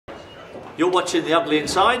You're watching The Ugly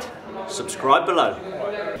Inside. Subscribe below.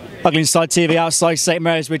 Ugly Inside TV outside St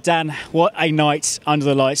Mary's with Dan. What a night under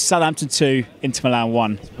the lights. Southampton 2, Inter Milan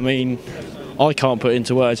 1. I mean, I can't put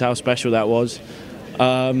into words how special that was.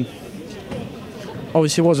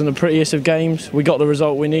 Obviously it wasn't the prettiest of games. We got the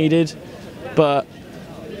result we needed, but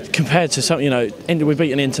compared to some, we've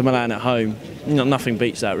beaten Inter Milan at home. Nothing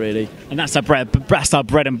beats that really. And that's our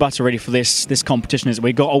bread and butter really for this competition, is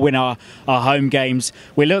we've got to win our home games.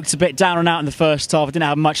 We looked a bit down and out in the first half. Didn't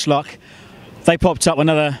have much luck. They popped up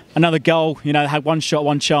another goal. Had one shot,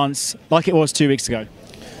 one chance, like it was 2 weeks ago.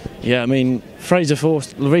 Yeah, I mean, Fraser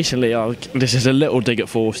Forster recently. This is a little dig at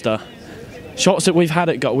Forster. Shots that we've had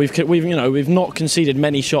at goal, we've not conceded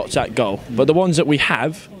many shots at goal, but the ones that we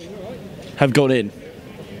have gone in.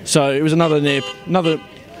 So it was another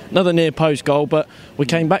near post goal, but we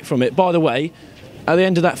came back from it. By the way, at the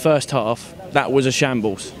end of that first half, that was a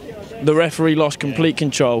shambles. The referee lost complete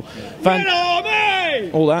control.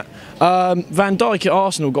 All that. Van Dijk at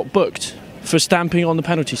Arsenal got booked for stamping on the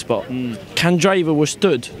penalty spot. Candreva was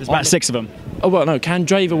stood. There's about 6 of them. Oh well, no.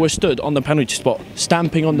 Candreva was stood on the penalty spot,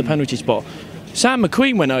 stamping on the penalty spot. Sam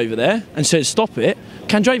McQueen went over there and said, "Stop it."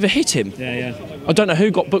 Candreva hit him. Yeah. I don't know who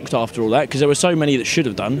got booked after all that, because there were so many that should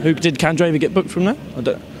have done. Who did Candreva get booked from that? I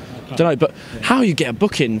don't know, but how you get a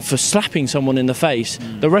booking for slapping someone in the face?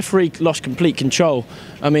 The referee lost complete control.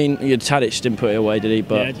 I mean, Tadic didn't put it away, did he?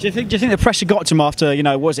 But yeah. Do you think the pressure got to him after,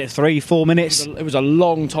 was it 3-4 minutes? It was a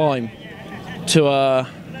long time to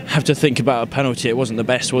have to think about a penalty. It wasn't the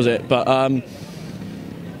best, was it? But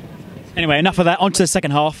anyway, enough of that. On to the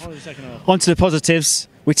second half. On to the positives.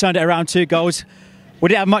 We turned it around, 2 goals. We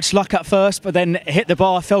didn't have much luck at first, but then hit the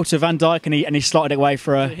bar, fell to Van Dijk, and he slotted it away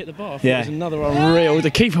for a... Hit the bar. Yeah. It was another unreal... The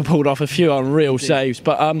keeper pulled off a few unreal saves,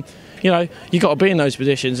 but you got to be in those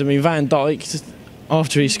positions. I mean, Van Dijk,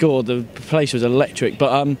 after he scored, the place was electric,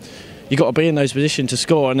 but you got to be in those positions to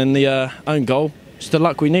score, and then the own goal, it's the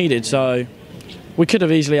luck we needed. So we could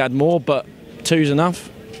have easily had more, but 2's enough.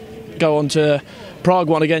 Go on to Prague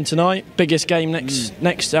one again tonight. Biggest game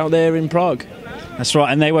next out there in Prague. That's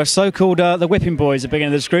right, and they were so-called the whipping boys at the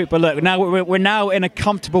beginning of this group. But look, now we're now in a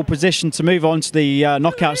comfortable position to move on to the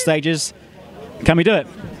knockout stages. Can we do it?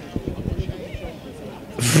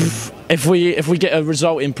 If we get a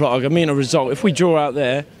result in Prague, if we draw out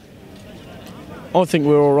there, I think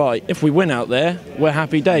we're all right. If we win out there, we're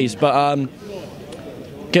happy days. But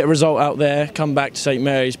get a result out there, come back to St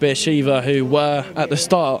Mary's, Beersheva, who were at the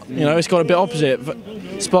start. It's got a bit opposite.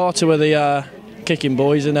 Sparta were the kicking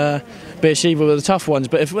boys, and Beersheva were the tough ones.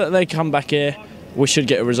 But if they come back here, we should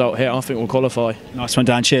get a result here. I think we'll qualify. Nice one,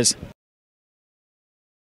 Dan. Cheers.